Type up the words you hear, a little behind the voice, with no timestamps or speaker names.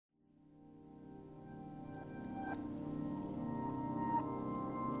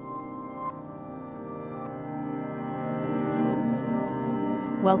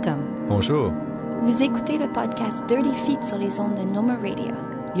Welcome. Bonjour. Vous écoutez le podcast Dirty Feet sur les ondes de No More Radio.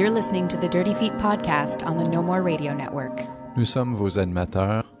 You're listening to the Dirty Feet podcast on the No More Radio Network. Nous sommes vos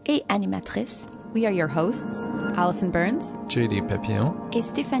animateurs, Et animatrices, We are your hosts, Allison Burns JD Papillon. et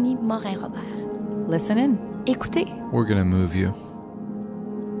Stéphanie Morin-Robert. Listen in. Écoutez. We're gonna move you.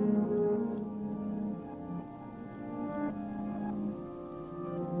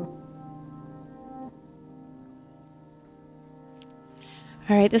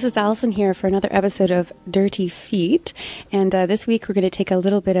 All right, this is Allison here for another episode of Dirty Feet, and this week we're going to take a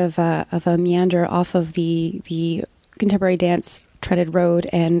little bit of a meander off of the contemporary dance treaded road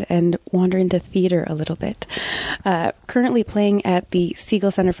and wander into theater a little bit. Currently playing at the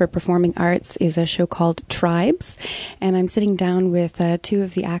Siegel Center for Performing Arts is a show called Tribes, and I'm sitting down with two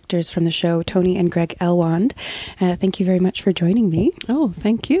of the actors from the show, Tony and Greg Elwand. Thank you very much for joining me. Oh,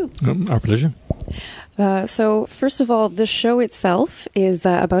 thank you. Our pleasure. So first of all, the show itself is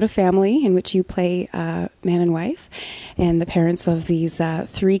about a family in which you play man and wife and the parents of these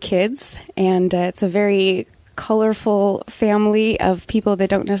three kids. And it's a very colorful family of people that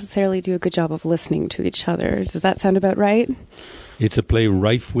don't necessarily do a good job of listening to each other. Does that sound about right? It's a play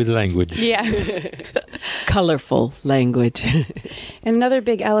rife with language. Yes. Colorful language. And another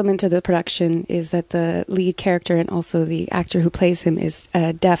big element of the production is that the lead character and also the actor who plays him is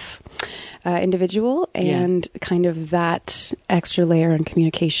a deaf individual, and kind of that extra layer on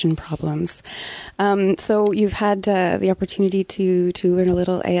communication problems. So you've had the opportunity to learn a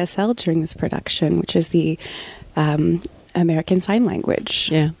little ASL during this production, which is the American Sign Language.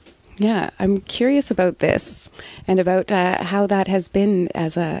 Yeah. Yeah, I'm curious about this and about how that has been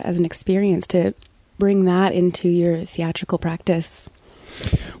as an experience to bring that into your theatrical practice.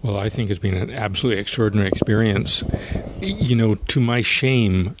 Well, I think it's been an absolutely extraordinary experience. You know, to my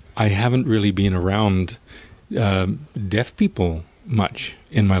shame, I haven't really been around deaf people much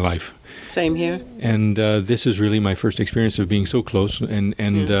in my life. Same here. And this is really my first experience of being so close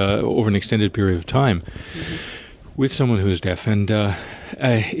and over an extended period of time with someone who is deaf. And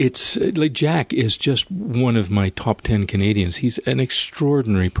it's like Jack is just one of my top 10 Canadians. He's an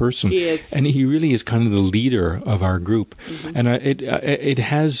extraordinary person. He is. And he really is kind of the leader of our group. Mm-hmm. And it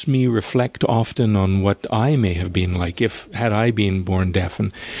has me reflect often on what I may have been like had I been born deaf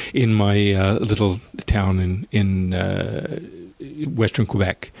and in my little town in Western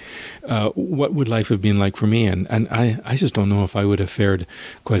Quebec. What would life have been like for me? And I just don't know if I would have fared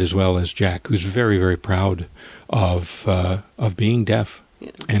quite as well as Jack, who's very, very proud of being deaf. Yeah.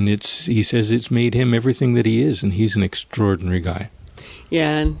 And he says it's made him everything that he is, and he's an extraordinary guy.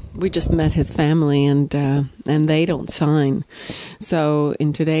 Yeah, and we just met his family, and they don't sign. So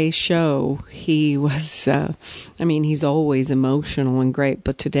in today's show, he was, he's always emotional and great,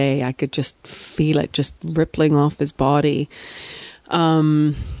 but today I could just feel it just rippling off his body.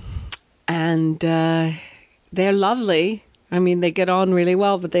 And they're lovely. I mean, they get on really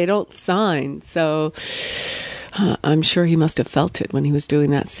well, but they don't sign. So I'm sure he must have felt it when he was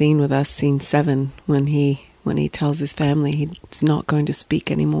doing that scene with us, scene 7, when he tells his family he's not going to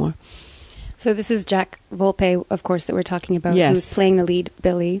speak anymore. So this is Jack Volpe, of course, that we're talking about, yes, who's playing the lead,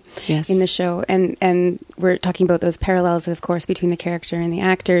 Billy, yes, in the show. And we're talking about those parallels, of course, between the character and the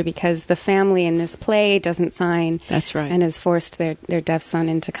actor, because the family in this play doesn't sign. That's right. And has forced their deaf son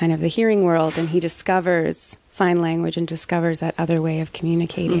into kind of the hearing world, and he discovers sign language and discovers that other way of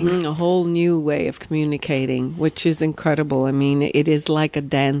communicating. Mm-hmm, a whole new way of communicating, which is incredible. I mean, it is like a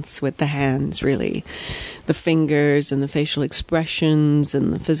dance with the hands, really. The fingers and the facial expressions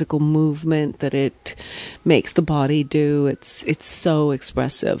and the physical movement that it makes the body do. It's so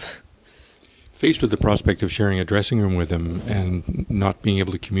expressive. Faced with the prospect of sharing a dressing room with him and not being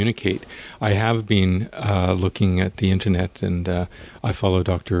able to communicate, I have been looking at the internet, and I follow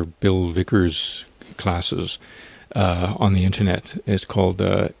Dr. Bill Vickers' classes on the internet. It's called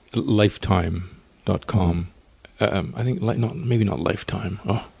lifetime.com. I think maybe not Lifetime.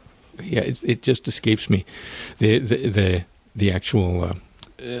 Oh, yeah, it just escapes me the actual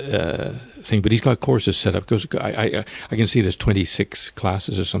thing. But he's got courses set up. I can see there's 26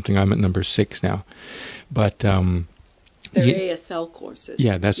 classes or something. I'm at number 6 now, but they're ASL courses.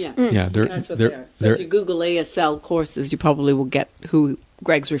 Yeah, that's what they are. So if you Google ASL courses, you probably will get who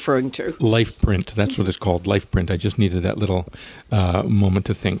Greg's referring to. LifePrint, that's what it's called, LifePrint. I just needed that little moment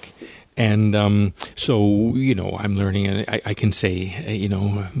to think. And so, I'm learning, and I can say,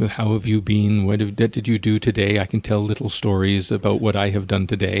 how have you been? What did you do today? I can tell little stories about what I have done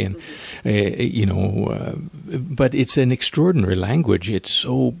today. And, but it's an extraordinary language. It's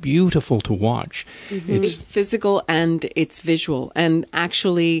so beautiful to watch. Mm-hmm. It's physical and it's visual. And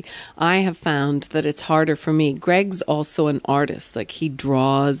actually, I have found that it's harder for me. Greg's also an artist. Like, he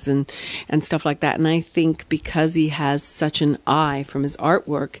draws and stuff like that. And I think because he has such an eye from his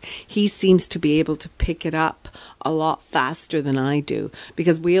artwork, he seems to be able to pick it up a lot faster than I do,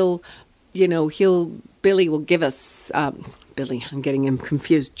 because Billy will give us, Billy, I'm getting him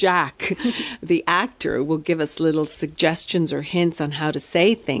confused, Jack, the actor, will give us little suggestions or hints on how to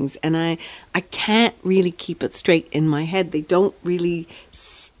say things, and I can't really keep it straight in my head. They don't really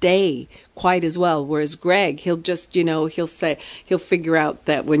stay quite as well, whereas Greg, he'll just, he'll figure out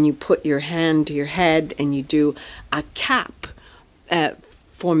that when you put your hand to your head and you do a cap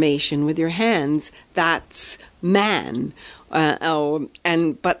formation with your hands, that's man. But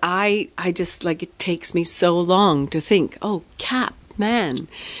I just, like, it takes me so long to think, cap, man.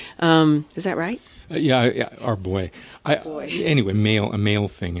 Is that right? Yeah, our boy. Anyway, a male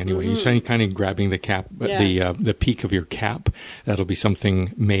thing. Anyway, you're kind of grabbing the cap, the peak of your cap. That'll be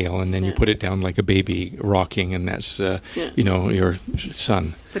something male, and then you put it down like a baby rocking, and that's your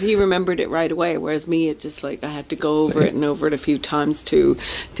son. But he remembered it right away, whereas me, it just like I had to go over it and over it a few times to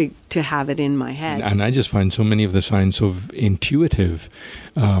have it in my head. And I just find so many of the signs so intuitive.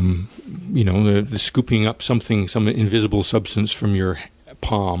 The scooping up some invisible substance from your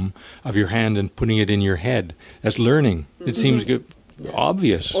palm of your hand and putting it in your head. That's learning. It seems good,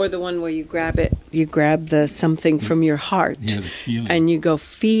 obvious. Or the one where you grab the something from your heart, the feeling. And you go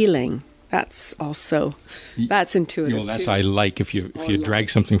feeling. That's intuitive. That's too. I like if you drag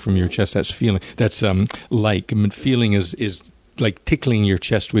something from your chest. That's feeling. That's like. I mean, feeling is like tickling your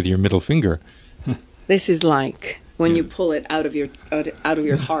chest with your middle finger. This is like when you pull it out of your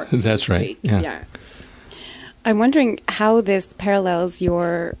heart. So that's right. Yeah. I'm wondering how this parallels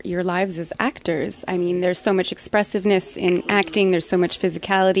your lives as actors. I mean, there's so much expressiveness in acting. There's so much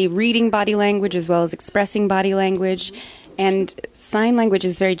physicality, reading body language as well as expressing body language. And sign language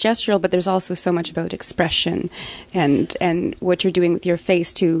is very gestural, but there's also so much about expression and what you're doing with your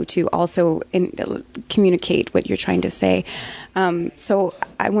face to also communicate what you're trying to say. So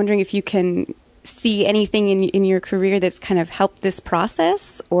I'm wondering if you can see anything in your career that's kind of helped this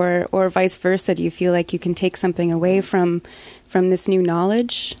process, or vice versa. Do you feel like you can take something away from this new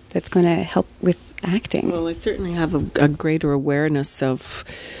knowledge that's going to help with acting? Well, I certainly have a greater awareness of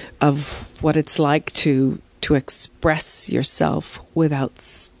what it's like to express yourself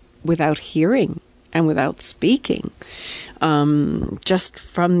without hearing and without speaking. Just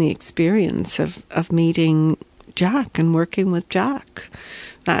from the experience of meeting Jack and working with Jack.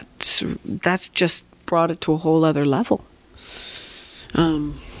 That's just brought it to a whole other level.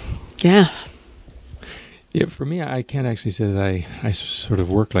 Yeah, for me, I can't actually say that I sort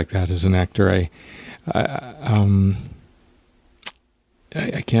of work like that as an actor. I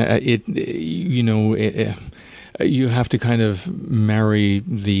can't. You have to kind of marry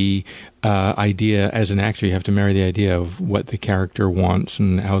the idea as an actor. You have to marry the idea of what the character wants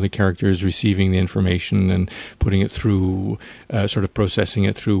and how the character is receiving the information and putting it through, sort of processing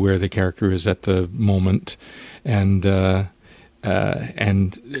it through where the character is at the moment, and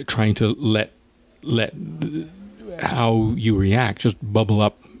trying to let how you react just bubble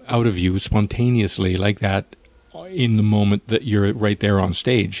up out of you spontaneously like that in the moment that you're right there on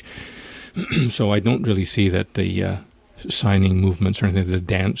stage. So I don't really see that the signing movements or anything, the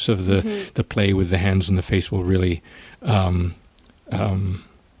dance of the play with the hands and the face will really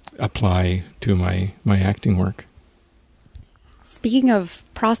apply to my acting work. Speaking of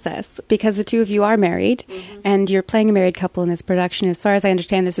process, because the two of you are married and you're playing a married couple in this production, as far as I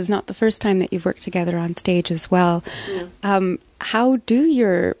understand, this is not the first time that you've worked together on stage as well. Yeah. How do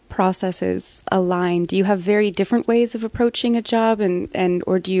your processes align? Do you have very different ways of approaching a job,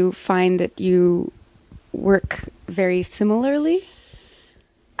 or do you find that you work very similarly?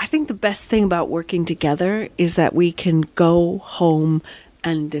 I think the best thing about working together is that we can go home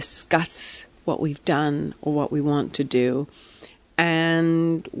and discuss what we've done or what we want to do.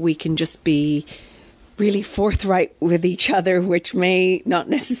 And we can just be really forthright with each other, which may not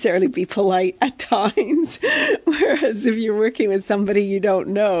necessarily be polite at times. Whereas if you're working with somebody you don't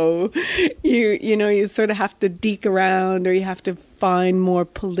know, you sort of have to deke around, or you have to find more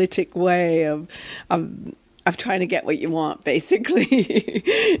politic way of trying to get what you want, basically.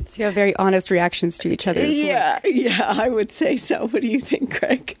 So you have very honest reactions to each other's work. Yeah, I would say so. What do you think,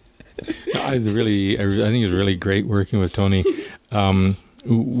 Greg? I think it's really great working with Tony.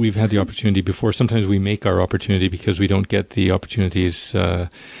 we've had the opportunity before. Sometimes we make our opportunity because we don't get the opportunities, in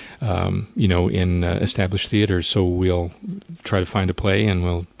established theaters. So we'll try to find a play and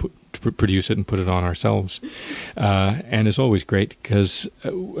we'll produce it and put it on ourselves. And it's always great because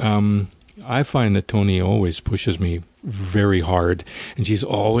I find that Toni always pushes me very hard, and she's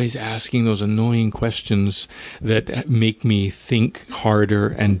always asking those annoying questions that make me think harder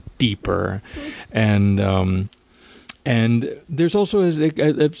and deeper. And there's also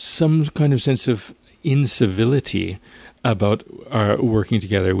some kind of sense of incivility about our working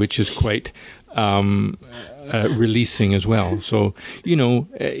together, which is quite releasing as well. So,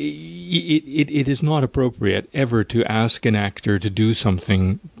 it is not appropriate ever to ask an actor to do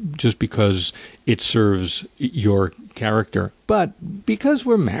something just because it serves your character. But because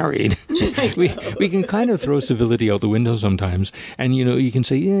we're married, we can kind of throw civility out the window sometimes. And, you can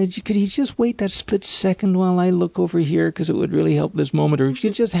say, could you just wait that split second while I look over here because it would really help this moment? Or if you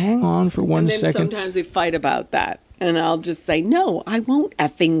could just hang on for 1 second. And then sometimes we fight about that. And I'll just say, no, I won't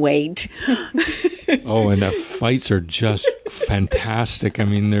effing wait. Oh, and the fights are just fantastic. I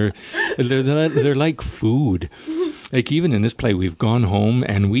mean, they're like food. Like even in this play, we've gone home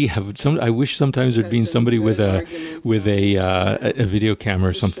and we have I wish sometimes there'd been somebody with a video camera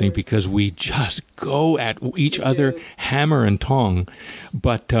or something, because we just go at each other hammer and tong.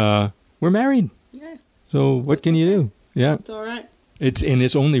 But we're married, so what can you do? Yeah, it's all right.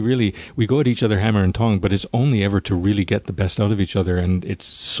 It's only really, we go at each other hammer and tong, but it's only ever to really get the best out of each other, and it's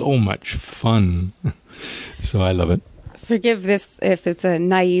so much fun. So I love it. Forgive this if it's a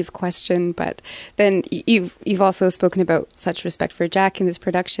naive question, but then you've also spoken about such respect for Jack in this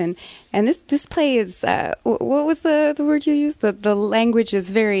production, and this play is what was the word you used? The language is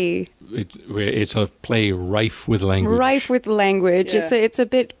very. It's a play rife with language. Rife with language. Yeah. It's a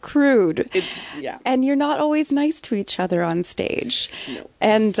bit crude. Yeah. And you're not always nice to each other on stage. No.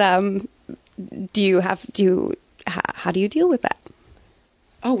 And how do you deal with that?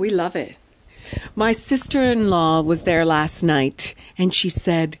 Oh, we love it. My sister-in-law was there last night, and she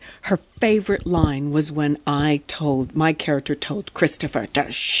said her favorite line was when my character told Christopher to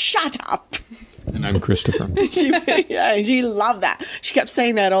shut up. And I'm Christopher. She loved that. She kept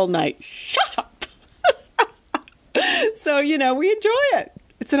saying that all night. Shut up. So, we enjoy it.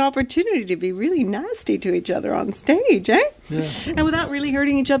 It's an opportunity to be really nasty to each other on stage, eh? Yeah. And without really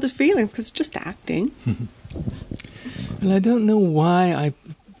hurting each other's feelings, because it's just acting. And I don't know why I've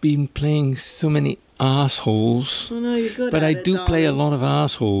been playing so many assholes. Oh, no, you're good but at I it, do play a darling. lot of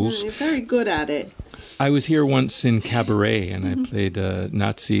assholes. No, you're very good at it. I was here once in Cabaret, and I played a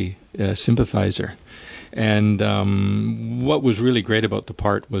Nazi sympathizer. And what was really great about the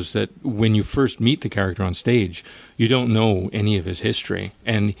part was that when you first meet the character on stage, you don't know any of his history.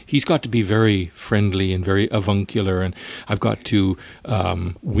 And he's got to be very friendly and very avuncular, and I've got to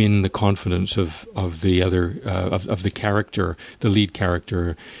win the confidence of the other of the character, the lead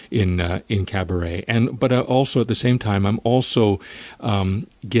character in Cabaret. But also at the same time, I'm also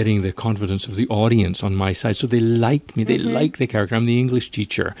getting the confidence of the audience on my side, so they like me. They like the character. I'm the English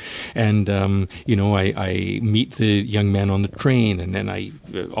teacher, and I meet the young man on the train, and then I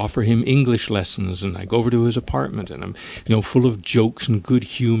offer him English lessons, and I go over to his apartment, and I'm full of jokes and good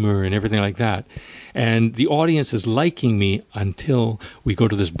humor and everything like that. And the audience is liking me until we go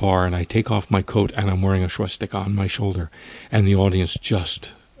to this bar, and I take off my coat, and I'm wearing a swastika on my shoulder, and the audience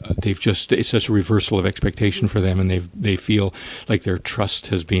it's such a reversal of expectation for them, and they feel like their trust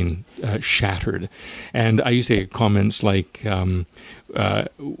has been shattered. And I used to get comments like,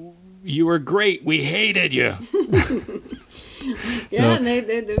 you were great, we hated you. Yeah, and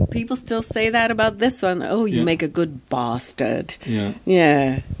the people still say that about this one. Oh, you make a good bastard.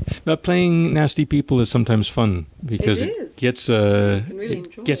 Yeah. But playing nasty people is sometimes fun because it gets a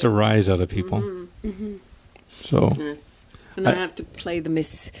rise out of people. Mm-hmm. So. Yes. And I have to play the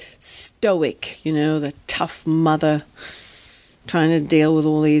Miss Stoic, the tough mother, trying to deal with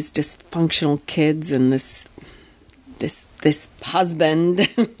all these dysfunctional kids and this husband.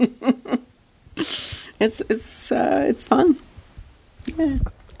 It's fun.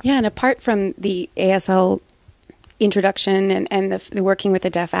 Yeah, and apart from the ASL introduction and the working with a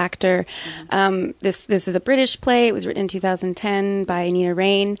deaf actor, this is a British play. It was written in 2010 by Nina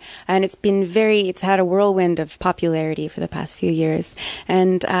Raine, and it's had a whirlwind of popularity for the past few years.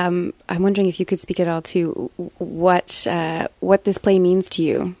 And I'm wondering if you could speak at all to what this play means to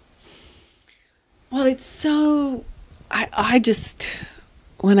you. Well, it's so. I just,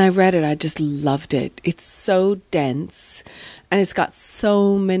 when I read it, I just loved it. It's so dense. And it's got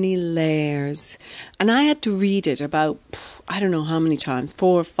so many layers. And I had to read it about, I don't know how many times,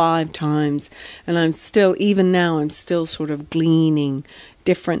 4 or 5 times. And even now, I'm still sort of gleaning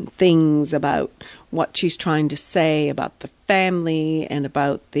different things about what she's trying to say about the family and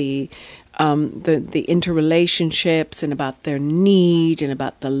about the interrelationships and about their need and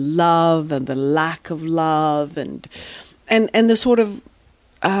about the love and the lack of love and the sort of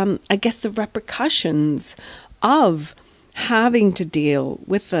I guess the repercussions of having to deal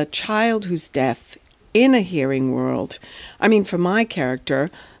with a child who's deaf in a hearing world. I mean, for my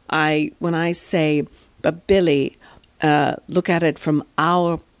character, when I say, but Billy, look at it from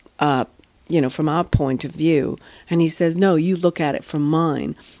our from our point of view, and he says, no, you look at it from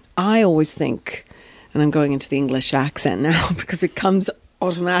mine. I always think, and I'm going into the English accent now because it comes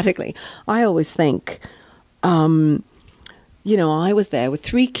automatically, I always think, I was there with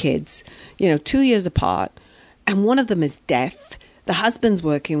 3 kids, 2 years apart, and one of them is deaf. The husband's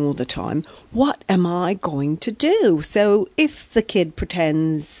working all the time. What am I going to do? So if the kid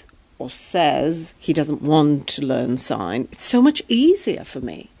pretends or says he doesn't want to learn sign, it's so much easier for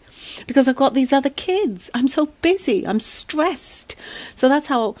me because I've got these other kids. I'm so busy. I'm stressed. So that's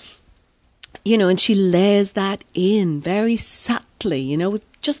how, and she layers that in very subtly, with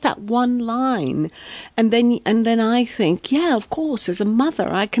just that one line. And then I think, yeah, of course, as a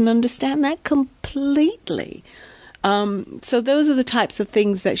mother, I can understand that completely. So those are the types of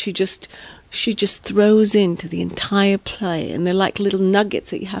things that she just throws into the entire play, and they're like little nuggets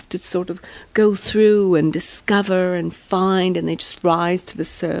that you have to sort of go through and discover and find, and they just rise to the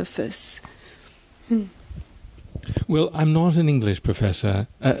surface. Well, I'm not an English professor.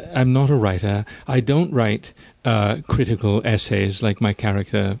 I'm not a writer. I don't write critical essays like my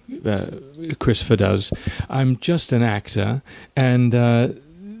character Christopher does. I'm just an actor, and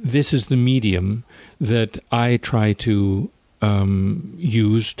this is the medium that I try to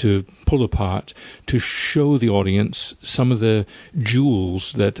use to pull apart to show the audience some of the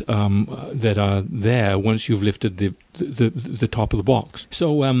jewels that are there once you've lifted the top of the box.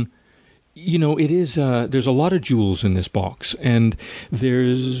 So it is there's a lot of jewels in this box, and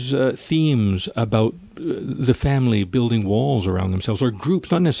there's themes about the family building walls around themselves, or groups,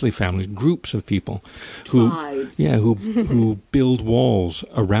 not necessarily families, groups of people who build walls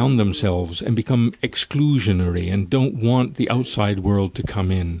around themselves and become exclusionary and don't want the outside world to come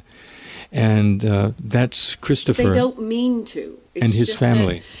in. And that's Christopher. They don't mean to. And his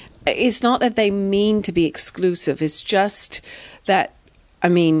family. It's not that they mean to be exclusive. It's just that,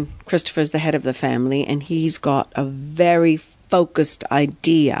 Christopher's the head of the family, and he's got a very focused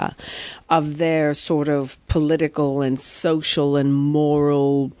idea of their sort of political and social and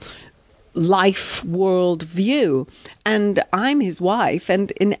moral life world view. And I'm his wife,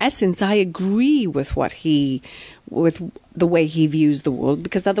 and in essence, I agree with with the way he views the world,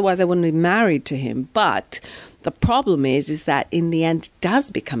 because otherwise I wouldn't be married to him. But the problem is that in the end, it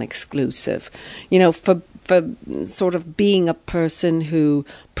does become exclusive. For sort of being a person who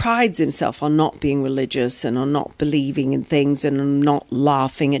prides himself on not being religious and on not believing in things and on not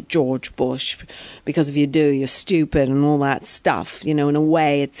laughing at George Bush, because if you do, you're stupid and all that stuff. In a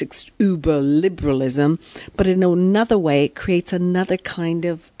way, it's uber liberalism, but in another way, it creates another kind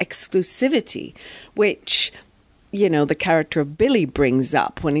of exclusivity, which, the character of Billy brings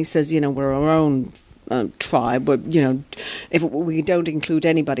up when he says, we're our own tribe, but if we don't include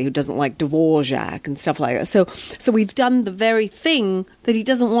anybody who doesn't like Dvorak and stuff like that. So we've done the very thing that he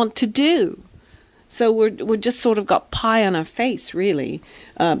doesn't want to do. So we're just sort of got pie on our face, really,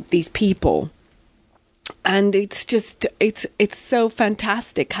 these people. And it's just it's so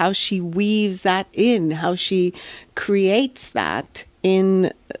fantastic how she weaves that in, how she creates that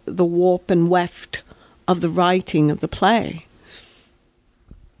in the warp and weft of the writing of the play.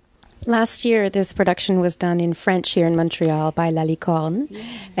 Last year, this production was done in French here in Montreal by La Licorne,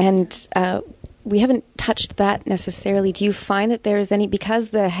 and we haven't touched that necessarily. Do you find that there's because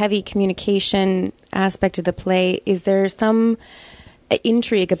the heavy communication aspect of the play, is there some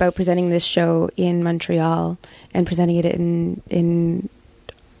intrigue about presenting this show in Montreal and presenting it in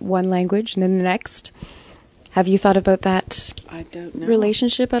one language and then the next? Have you thought about that I don't know.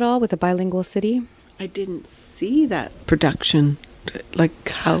 relationship at all with a bilingual city? I didn't see that production. Like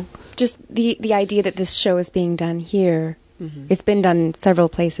how? Just the idea that this show is being done here. Mm-hmm. It's been done several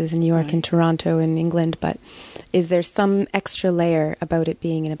places in New York and Toronto and England, but is there some extra layer about it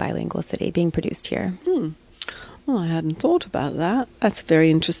being in a bilingual city, being produced here? Well, I hadn't thought about that. That's a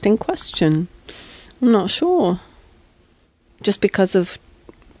very interesting question. I'm not sure. Just because of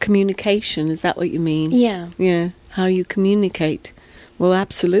communication, is that what you mean? Yeah. Yeah, how you communicate. Well,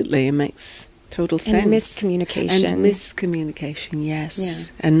 absolutely, it makes total sense. And miscommunication. Yes.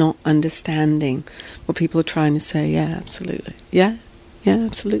 Yeah. And not understanding what people are trying to say. Yeah, absolutely. Yeah,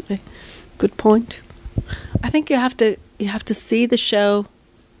 absolutely. Good point. I think you have to see the show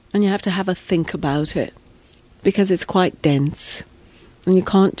And you have to have a think about it because it's quite dense. And you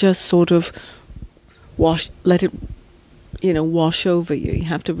can't just sort of let it, wash over you. You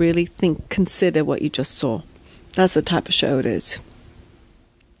have to really consider what you just saw. That's the type of show it is.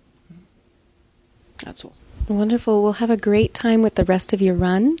 That's all. Wonderful. We'll have a great time with the rest of your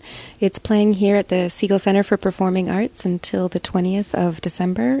run. It's playing here at the Siegel Center for Performing Arts until the 20th of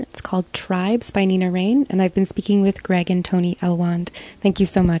December. It's called Tribes by Nina Raine, and I've been speaking with Greg and Tony Elwand. Thank you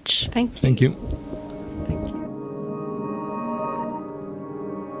so much. Thank you. Thank you. Thank you.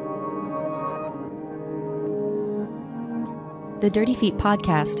 The Dirty Feet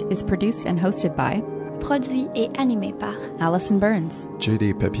podcast is produced and hosted by Produit et animé par Allison Burns,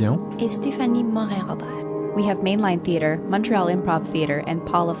 J.D. Papillon, et Stéphanie Morin-Robert. We have Mainline Theatre, Montreal Improv Theatre, and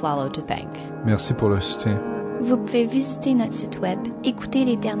Paul Aflalo to thank. Merci pour le soutien. Vous pouvez visiter notre site web, écouter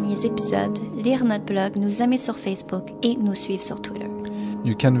les derniers épisodes, lire notre blog, nous aimer sur Facebook et nous suivre sur Twitter.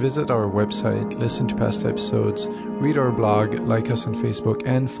 You can visit our website, listen to past episodes, read our blog, like us on Facebook,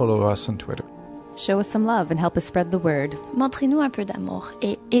 and follow us on Twitter. Show us some love and help us spread the word. Montrez-nous un peu d'amour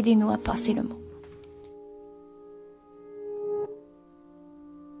et aidez-nous à passer le mot.